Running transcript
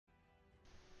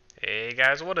Hey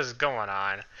guys, what is going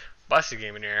on? Busty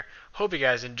Gaming here. Hope you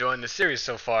guys enjoying the series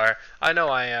so far. I know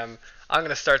I am. I'm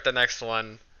gonna start the next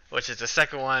one, which is the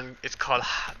second one. It's called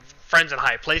Friends in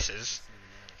High Places,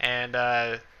 and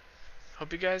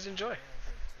hope you guys enjoy.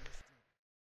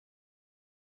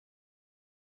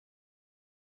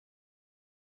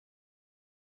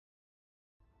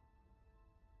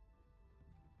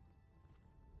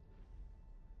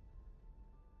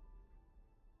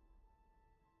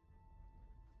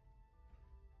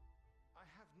 I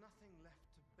have nothing left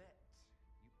to bet,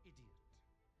 you idiot.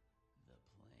 The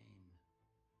plane.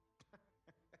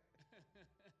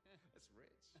 That's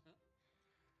rich.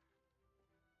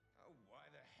 Oh, why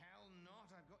the hell not?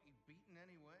 I've got you beaten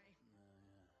anyway.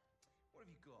 Yeah. What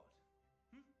have you got?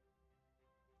 Hmm?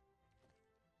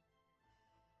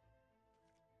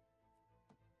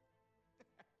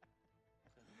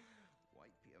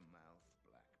 Wipe your mouth,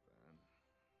 Blackburn.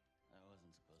 That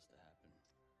wasn't supposed to happen.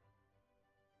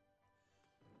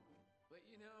 But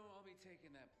you know, I'll be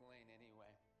taking that plane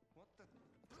anyway. What the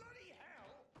bloody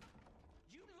hell?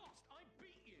 You lost! I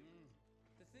beat you!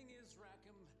 The thing is,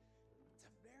 Rackham, it's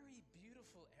a very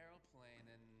beautiful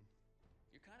aeroplane, and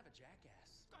you're kind of a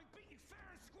jackass. I beat you fair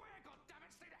and square,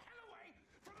 goddammit! Stay the hell away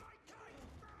from my kite!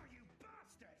 Oh, you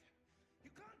bastard!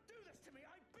 You can't do this to me!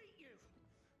 I beat you!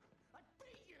 I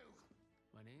beat you!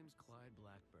 My name's Clyde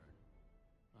Blackburn.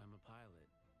 I'm a pilot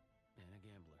and a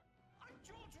gambler. I'm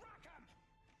George Rackham!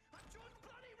 I'm George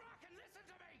bloody Rackham! Listen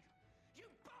to me! You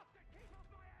bastard! Keep off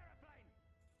my aeroplane!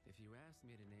 If you asked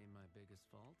me to name my biggest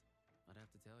fault, I'd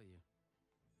have to tell you.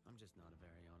 I'm just not a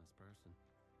very honest person.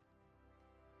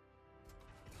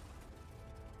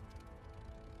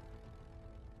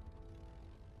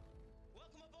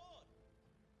 Welcome aboard!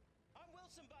 I'm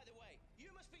Wilson, by the way.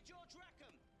 You must be George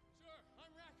Rackham. Sure,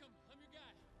 I'm Rackham. I'm your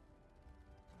guy.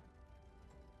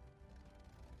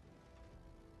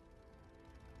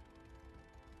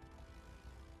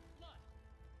 Blood!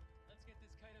 Let's get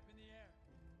this kite up in the air.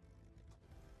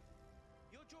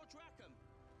 You're George Rackham,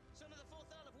 son of the 4th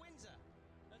Earl of Windsor.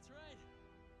 That's right.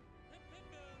 Hip hip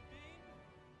Moonbeam.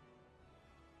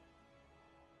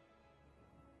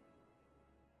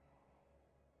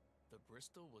 The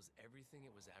Bristol was everything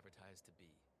it was advertised to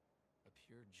be. A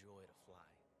pure joy to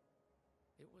fly.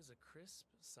 It was a crisp,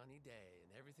 sunny day,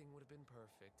 and everything would have been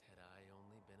perfect had I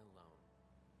only been alone.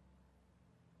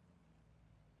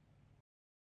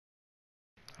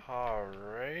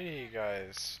 Alrighty,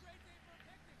 guys.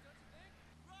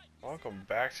 Welcome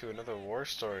back to another war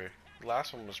story.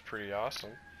 Last one was pretty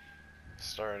awesome.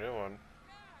 Start a new one.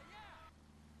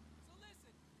 So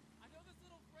listen, I know this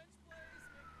little French place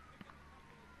may be picking the capital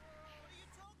of the world. What are you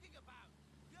talking about?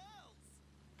 Girls!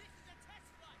 This is a test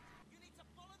flight! You need to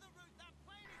follow the route that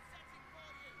plane is setting for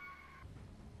you!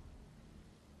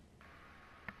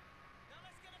 Now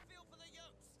let's get a feel for the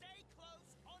yoke. Stay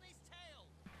close on his tail!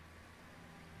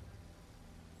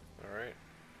 Alright.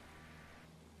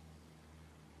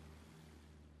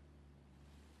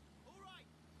 Alright,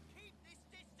 keep this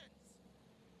distance!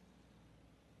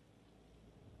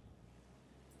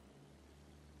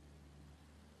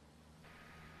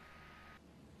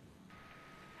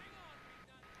 Hang on,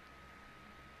 Weaknut.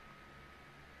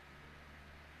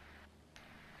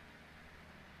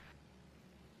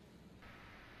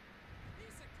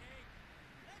 Piece of cake.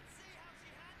 Let's see how she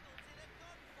handles in a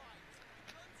gunfight.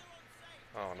 Guns are unsafe.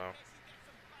 Oh, no. In case you get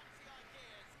some fancy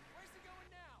ideas. Where's he going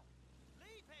now?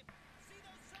 Leave him. See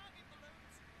those target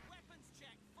balloons? Weapons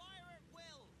check. Fire at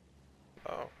will.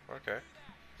 Oh, okay. Do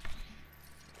that.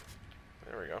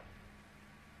 There we go.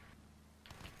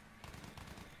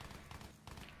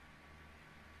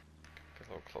 Get a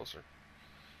little closer.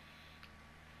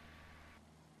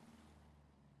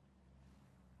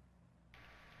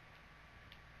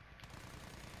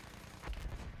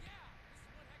 Yeah, this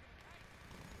is one heck of a kite.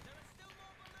 There are still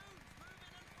more balloons. Move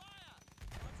in and fire.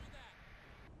 Roger that.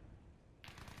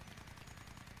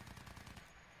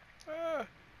 Ah,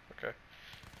 okay.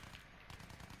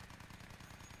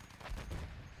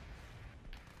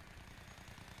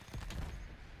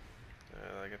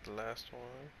 And I get the last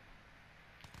one.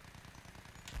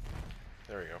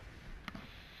 There we go. See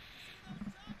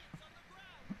those targets on the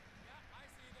ground? Yeah, I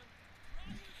see them. Try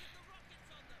using the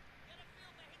rockets on them. Get a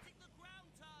feel for hitting the ground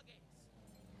targets.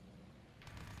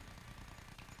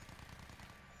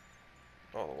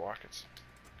 Oh, the rockets.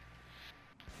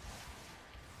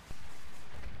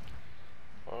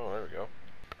 Oh, there we go.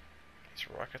 These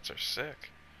rockets are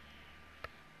sick.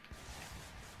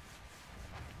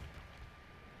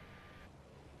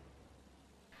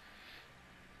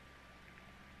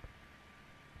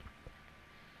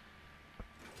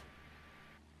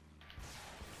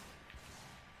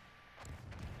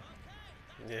 Okay,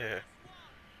 Yeah.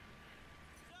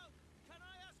 So, can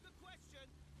I ask a question?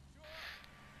 Sure.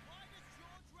 Why does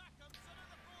George Rackham, son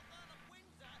of the 4th Earl of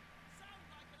Windsor, sound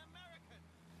like an American?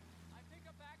 I pick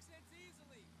up accents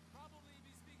easily. Probably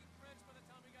be speaking French by the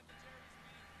time we got to Jerry's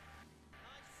meeting.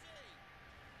 I see.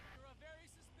 You're a very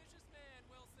suspicious man,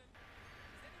 Wilson.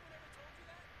 Has anyone ever told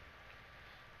you that?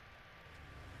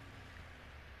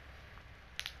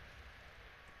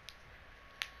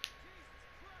 Jesus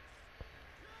Christ!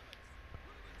 Germans!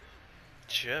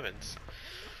 What do we do? Germans.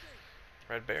 What do you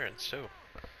think? Red Barons too.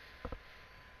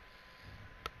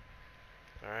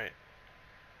 Alright.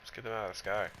 Let's get them out of the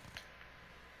sky.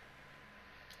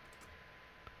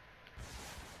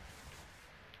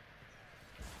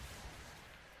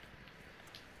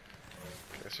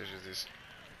 Let's use these.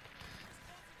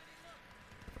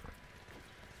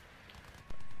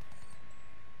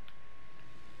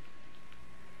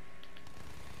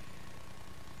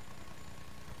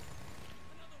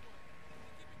 Another one.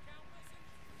 You keeping count, Wilson?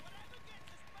 Whatever gets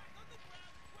us back on the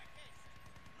ground quickest!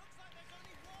 Looks like there's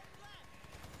only one left!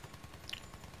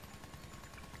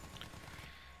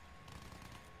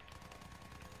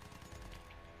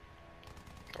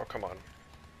 Oh, come on.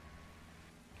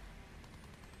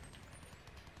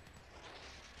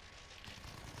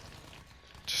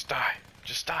 Just die.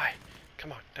 Just die.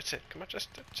 Come on. That's it. Come on. Just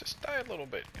die a little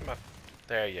bit. Come on.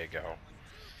 There you go.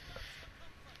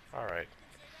 All right. You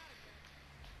can say that again.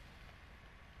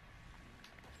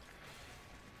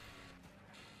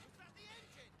 Was that the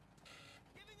engine?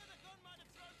 Giving her the gun might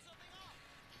have thrown something off!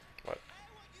 What? Air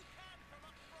what you can from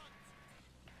up front!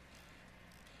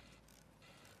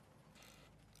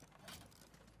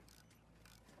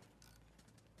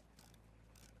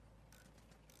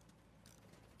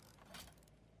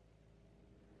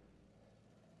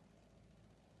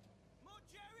 More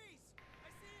Jerry's! I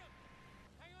see him.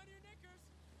 Hang on to your knickers.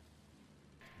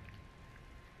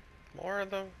 More of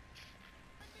them.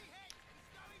 Friendly hit! He's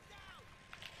going down!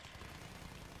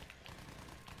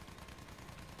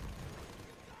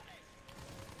 You got it!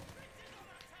 Richard on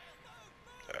our tail!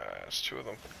 Move! Move! There's two of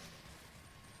them.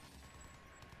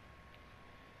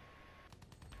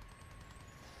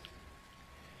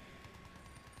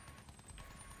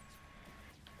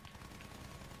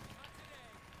 Not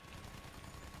today.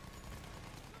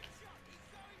 Good shot! He's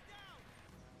going down!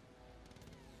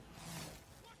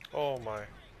 Oh my.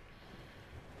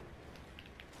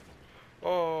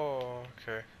 Oh,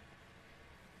 okay.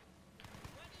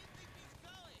 Where do you think he's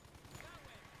going? That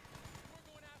way. We're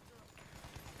going after him.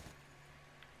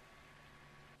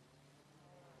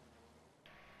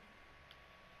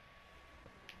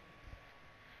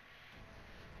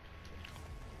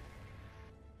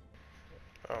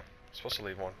 Oh, supposed to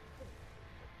leave one.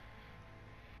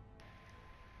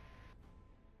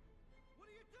 What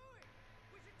are you doing?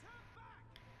 We should turn back!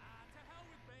 To hell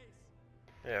with base.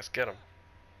 Yeah, let's get him.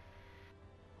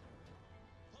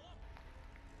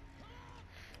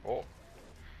 Oh.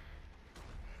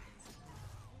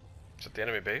 Is it the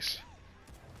enemy base?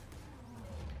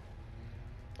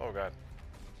 Oh god.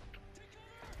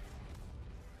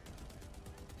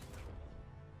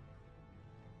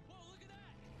 Whoa, look at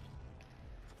that.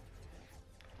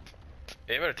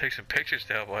 Yeah, you better take some pictures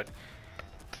now, bud.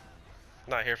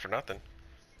 Not here for nothing.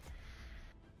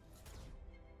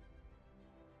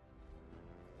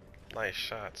 Nice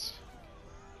shots.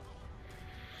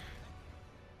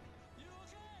 You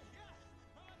okay? Yeah,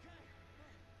 I'm okay.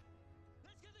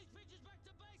 Let's get these pictures back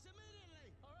to base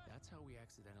immediately! Alright. That's how we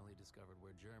accidentally discovered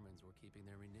where Germans were keeping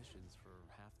their munitions for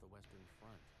half the Western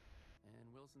Front. And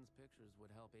Wilson's pictures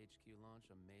would help HQ launch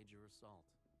a major assault.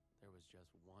 There was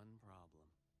just one problem.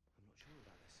 I'm not sure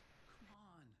about this. Come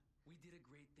on. We did a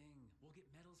great thing. We'll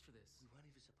get medals for this. We weren't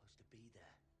even supposed to be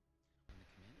there. When the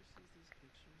commander sees these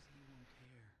pictures, he won't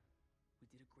care. We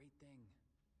did a great thing.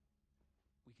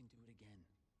 We can do it again.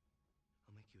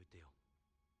 I'll make you a deal.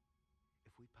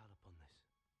 If we pile up on this,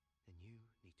 then you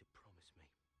need to promise me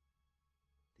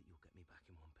that you'll get me back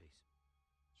in one piece.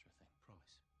 Sure thing.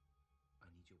 Promise. I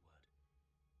need your word.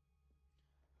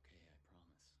 Okay, I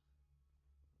promise.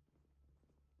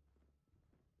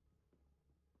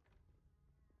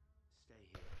 Stay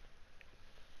here.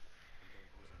 And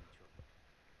don't cause any trouble.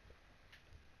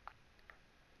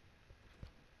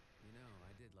 You know,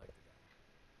 I did like the guy.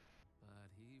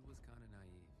 But he was kind of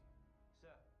naive.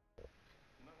 Sir,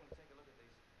 you might want to take a look at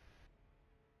these.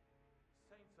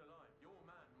 Saints alive, your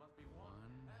man must be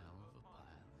One hell of a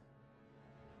pilot.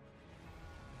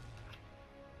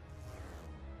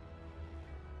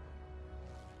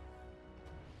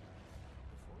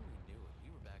 Before we knew it,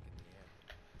 we were back in the air.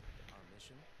 Our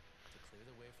mission? To clear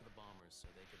the way for the bombers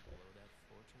so they could blow that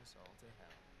fortress all to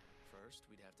hell. First, First,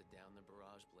 we'd have to down the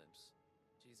barrage blimps.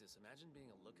 Jesus, imagine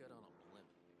being a lookout on a blimp.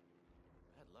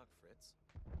 Bad luck, Fritz.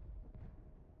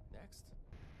 Next,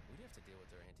 we'd have to deal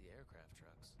with their anti-aircraft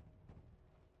trucks.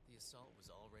 The assault was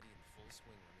already in full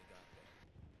swing when we got there.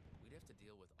 We'd have to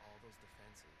deal with all those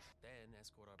defenses, then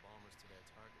escort our bombers to their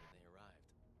target when they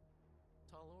arrived.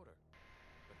 Tall order,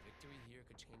 but victory here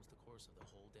could change the course of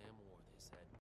the whole damn war, they said.